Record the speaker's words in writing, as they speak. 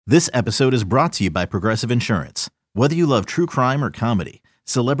This episode is brought to you by Progressive Insurance. Whether you love true crime or comedy,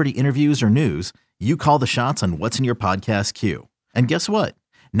 celebrity interviews or news, you call the shots on what's in your podcast queue. And guess what?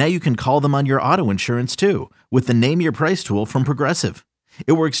 Now you can call them on your auto insurance too with the Name Your Price tool from Progressive.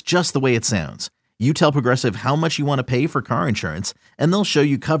 It works just the way it sounds. You tell Progressive how much you want to pay for car insurance, and they'll show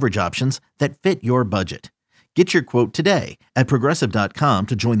you coverage options that fit your budget. Get your quote today at Progressive.com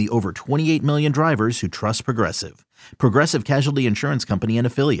to join the over 28 million drivers who trust Progressive. Progressive Casualty Insurance Company and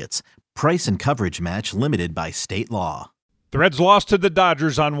Affiliates. Price and coverage match limited by state law. The Reds lost to the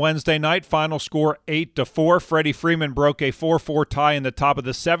Dodgers on Wednesday night. Final score 8-4. Freddie Freeman broke a 4-4 tie in the top of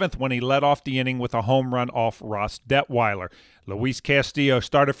the seventh when he led off the inning with a home run off Ross Detweiler. Luis Castillo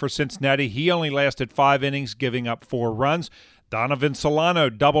started for Cincinnati. He only lasted 5 innings, giving up 4 runs. Donovan Solano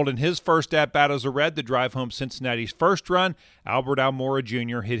doubled in his first at-bat as a Red to drive home Cincinnati's first run. Albert Almora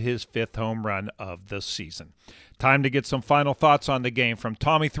Jr. hit his 5th home run of the season. Time to get some final thoughts on the game from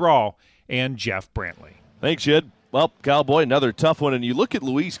Tommy Thrall and Jeff Brantley. Thanks, Jed. Well, Cowboy, another tough one. And you look at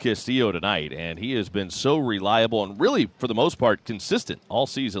Luis Castillo tonight, and he has been so reliable and really, for the most part, consistent all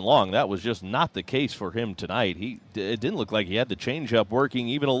season long. That was just not the case for him tonight. It didn't look like he had the changeup working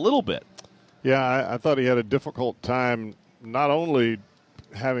even a little bit. Yeah, I thought he had a difficult time not only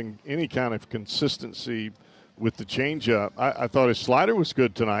having any kind of consistency with the changeup. I thought his slider was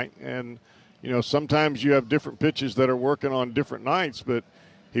good tonight. And, you know, sometimes you have different pitches that are working on different nights, but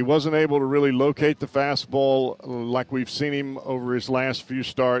he wasn't able to really locate the fastball like we've seen him over his last few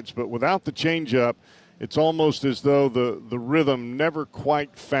starts. But without the changeup, it's almost as though the rhythm never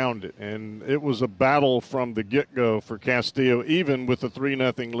quite found it. And it was a battle from the get-go for Castillo, even with the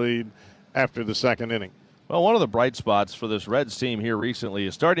 3-0 lead after the second inning. Well, one of the bright spots for this Reds team here recently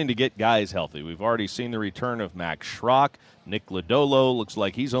is starting to get guys healthy. We've already seen the return of Max Schrock. Nick Lodolo looks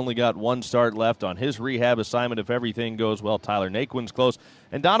like he's only got 1 start left on his rehab assignment if everything goes well. Tyler Naquin's close.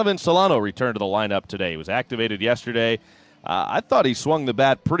 And Donovan Solano returned to the lineup today. He was activated yesterday. I thought he swung the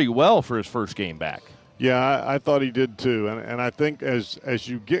bat pretty well for his first game back. Yeah, I thought he did too. And I think as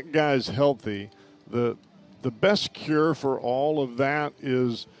you get guys healthy, the best cure for all of that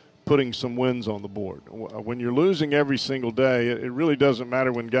is putting some wins on the board. When you're losing every single day, it really doesn't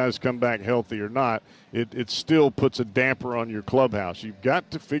matter when guys come back healthy or not. It still puts a damper on your clubhouse. You've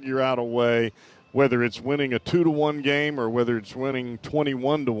got to figure out a way, whether it's winning a 2-1 game or whether it's winning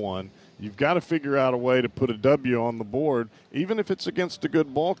 21-1, you've got to figure out a way to put a W on the board, even if it's against a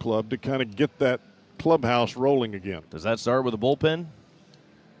good ball club, to kind of get that clubhouse rolling again. Does that start with a bullpen?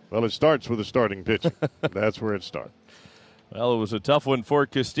 Well, it starts with a starting pitcher. That's where it starts. Well, it was a tough one for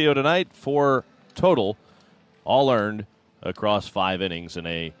Castillo tonight. 4 total, all earned across 5 innings in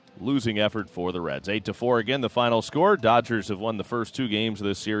a losing effort for the Reds. 8-4 again, the final score. Dodgers have won the first 2 games of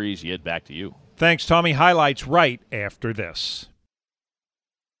this series. Yet back to you. Thanks, Tommy. Highlights right after this.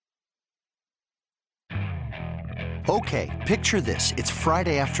 Okay, picture this. It's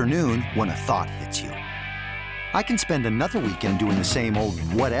Friday afternoon when a thought hits you. I can spend another weekend doing the same old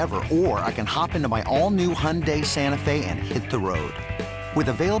whatever, or I can hop into my all-new Hyundai Santa Fe and hit the road. With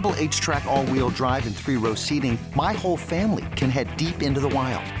available H-Track all-wheel drive and 3-row seating, my whole family can head deep into the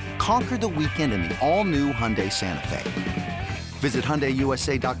wild. Conquer the weekend in the all-new Hyundai Santa Fe. Visit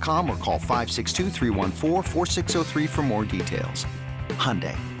HyundaiUSA.com or call 562-314-4603 for more details.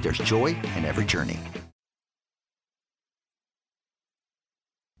 Hyundai, there's joy in every journey.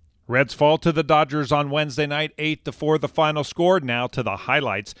 Reds fall to the Dodgers on Wednesday night, 8-4 the final score. Now to the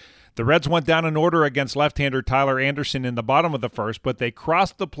highlights. The Reds went down in order against left-hander Tyler Anderson in the bottom of the first, but they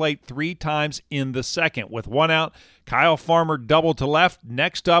crossed the plate 3 times in the second. With 1 out, Kyle Farmer doubled to left.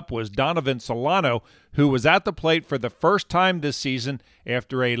 Next up was Donovan Solano, who was at the plate for the first time this season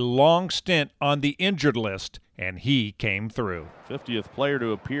after a long stint on the injured list, and he came through. 50th player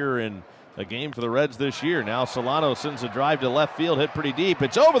to appear in a game for the Reds this year. Now Solano sends a drive to left field, hit pretty deep.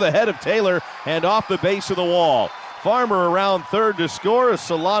 It's over the head of Taylor and off the base of the wall. Farmer around third to score as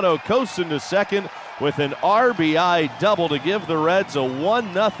Solano coasts into second with an RBI double to give the Reds a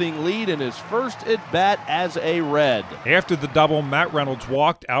 1-0 lead in his first at-bat as a Red. After the double, Matt Reynolds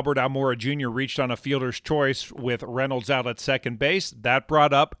walked. Albert Almora Jr. reached on a fielder's choice with Reynolds out at second base. That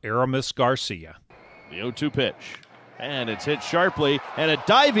brought up Aramis Garcia. The 0-2 pitch. And it's hit sharply, and a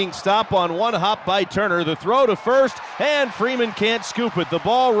diving stop on one hop by Turner. The throw to first, and Freeman can't scoop it. The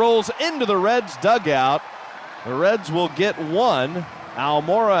ball rolls into the Reds' dugout. The Reds will get 1.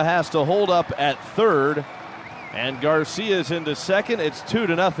 Almora has to hold up at third, and Garcia's into second. It's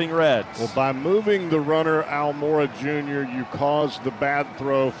 2-0 Reds. Well, by moving the runner, Almora Jr., you caused the bad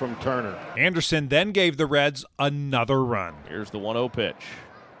throw from Turner. Anderson then gave the Reds another run. Here's the 1-0 pitch.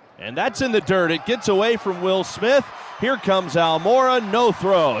 And that's in the dirt. It gets away from Will Smith. Here comes Almora, no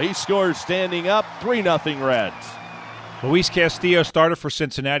throw. He scores standing up, 3-0 Reds. Luis Castillo started for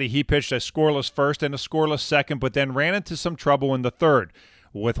Cincinnati. He pitched a scoreless first and a scoreless second, but then ran into some trouble in the third.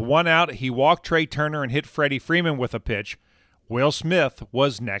 With one out, he walked Trey Turner and hit Freddie Freeman with a pitch. Will Smith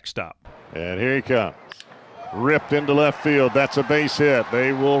was next up. And here he comes. Ripped into left field. That's a base hit.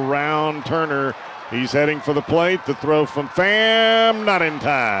 They will round Turner. He's heading for the plate. The throw from Pham, not in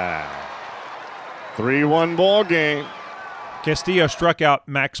time. 3-1 ball game. Castillo struck out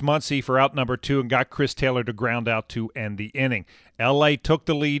Max Muncy for out number 2 and got Chris Taylor to ground out to end the inning. L.A. took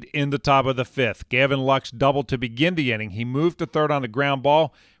the lead in the top of the 5th. Gavin Lux doubled to begin the inning. He moved to third on the ground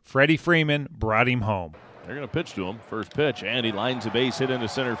ball. Freddie Freeman brought him home. They're going to pitch to him. First pitch, and he lines a base hit into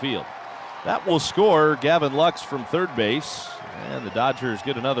center field. That will score Gavin Lux from third base, and the Dodgers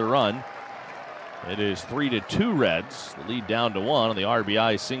get another run. It is 3-2 Reds. The lead down to 1 on the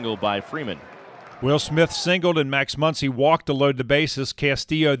RBI single by Freeman. Will Smith singled and Max Muncy walked to load the bases.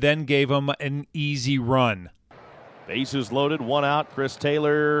 Castillo then gave him an easy run. Bases loaded, 1 out. Chris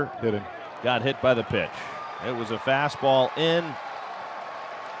Taylor got hit by the pitch. It was a fastball in,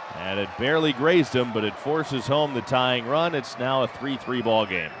 and it barely grazed him, but it forces home the tying run. It's now a 3-3 ball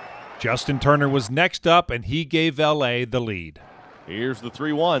game. Justin Turner was next up, and he gave L.A. the lead. Here's the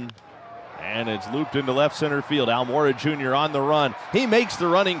 3-1, and it's looped into left center field. Almora Jr. on the run. He makes the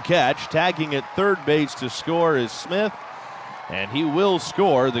running catch. Tagging at third base to score is Smith, and he will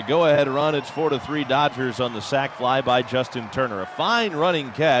score the go-ahead run. It's 4-3 Dodgers on the sac fly by Justin Turner. A fine running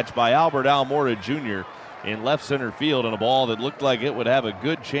catch by Albert Almora Jr. in left center field on a ball that looked like it would have a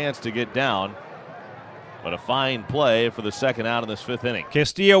good chance to get down. But a fine play for the second out in this 5th inning.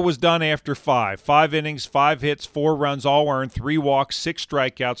 Castillo was done after 5. 5 innings, 5 hits, 4 runs, all earned, 3 walks, 6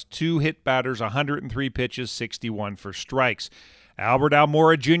 strikeouts, 2 hit batters, 103 pitches, 61 for strikes. Albert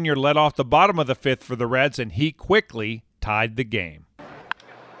Almora Jr. led off the bottom of the 5th for the Reds, and he quickly tied the game.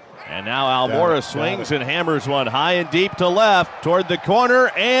 And now Almora swings and hammers one high and deep to left toward the corner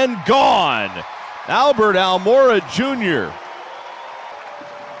and gone. Albert Almora Jr.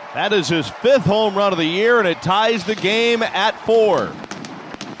 That is his 5th home run of the year, and it ties the game at 4.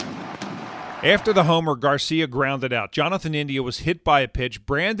 After the homer, Garcia grounded out. Jonathan India was hit by a pitch.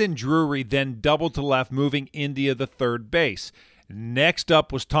 Brandon Drury then doubled to left, moving India to third base. Next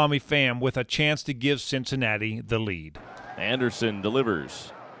up was Tommy Pham with a chance to give Cincinnati the lead. Anderson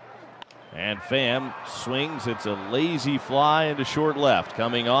delivers. And Pham swings. It's a lazy fly into short left.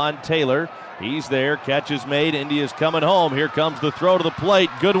 Coming on, Taylor. He's there. Catch is made. India's coming home. Here comes the throw to the plate.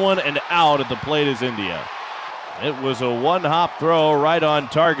 Good one, and out at the plate is India. It was a one-hop throw right on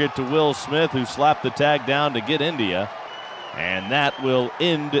target to Will Smith, who slapped the tag down to get India. And that will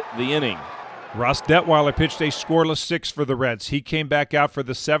end the inning. Ross Detweiler pitched a scoreless 6 for the Reds. He came back out for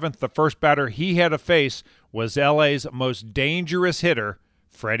the 7th. The first batter he had to face was L.A.'s most dangerous hitter,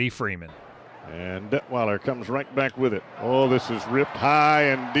 Freddie Freeman. And Detweiler comes right back with it. Oh, this is ripped high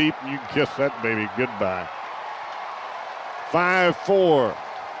and deep. You kiss that baby goodbye. 5-4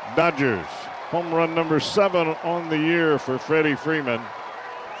 Dodgers. Home run number 7 on the year for Freddie Freeman.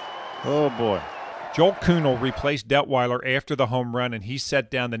 Oh, boy. Joel Kuhnel replaced Detweiler after the home run, and he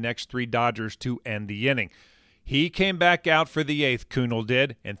set down the next 3 Dodgers to end the inning. He came back out for the 8th, Kuhnel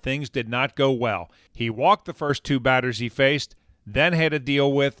did, and things did not go well. He walked the first 2 batters he faced, then had to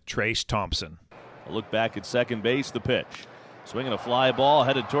deal with Trace Thompson. A look back at second base, the pitch. Swinging a fly ball,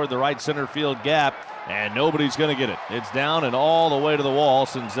 headed toward the right center field gap, and nobody's going to get it. It's down and all the way to the wall.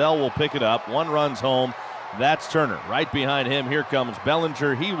 Senzel will pick it up. 1 run's home. That's Turner. Right behind him, here comes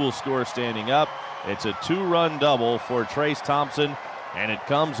Bellinger. He will score standing up. It's a 2-run double for Trace Thompson, and it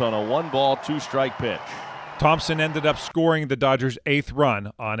comes on a 1-ball, 2-strike pitch. Thompson ended up scoring the Dodgers' 8th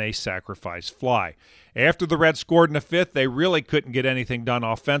run on a sacrifice fly. After the Reds scored in the 5th, they really couldn't get anything done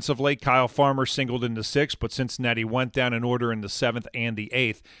offensively. Kyle Farmer singled in the 6th, but Cincinnati went down in order in the 7th and the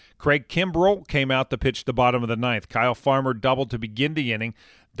 8th. Craig Kimbrell came out to pitch the bottom of the 9th. Kyle Farmer doubled to begin the inning.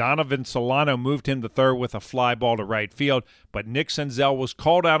 Donovan Solano moved him to third with a fly ball to right field, but Nick Senzel was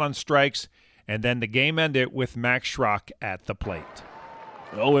called out on strikes, and then the game ended with Max Schrock at the plate.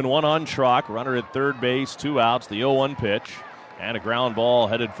 0-1 on Schrock, runner at third base, 2 outs, the 0-1 pitch, and a ground ball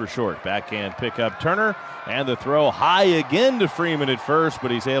headed for short. Backhand pickup Turner, and the throw high again to Freeman at first,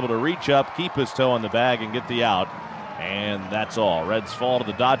 but he's able to reach up, keep his toe on the bag, and get the out. And that's all. Reds fall to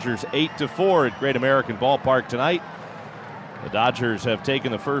the Dodgers 8-4 at Great American Ballpark tonight. The Dodgers have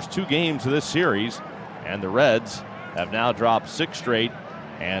taken the first 2 games of this series, and the Reds have now dropped 6 straight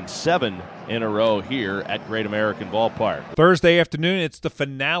and 7 in a row here at Great American Ballpark. Thursday afternoon, it's the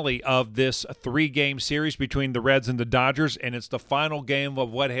finale of this 3-game series between the Reds and the Dodgers, and it's the final game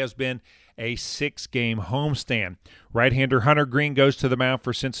of what has been a 6-game homestand. Right-hander Hunter Greene goes to the mound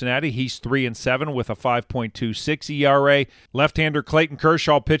for Cincinnati. He's 3-7 with a 5.26 ERA. Left-hander Clayton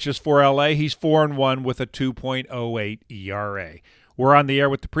Kershaw pitches for L.A. He's 4-1 with a 2.08 ERA. We're on the air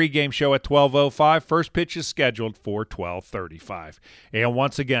with the pregame show at 12:05. First pitch is scheduled for 12:35. And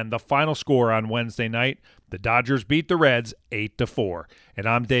once again, the final score on Wednesday night, the Dodgers beat the Reds 8-4. And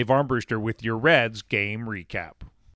I'm Dave Armbruster with your Reds game recap.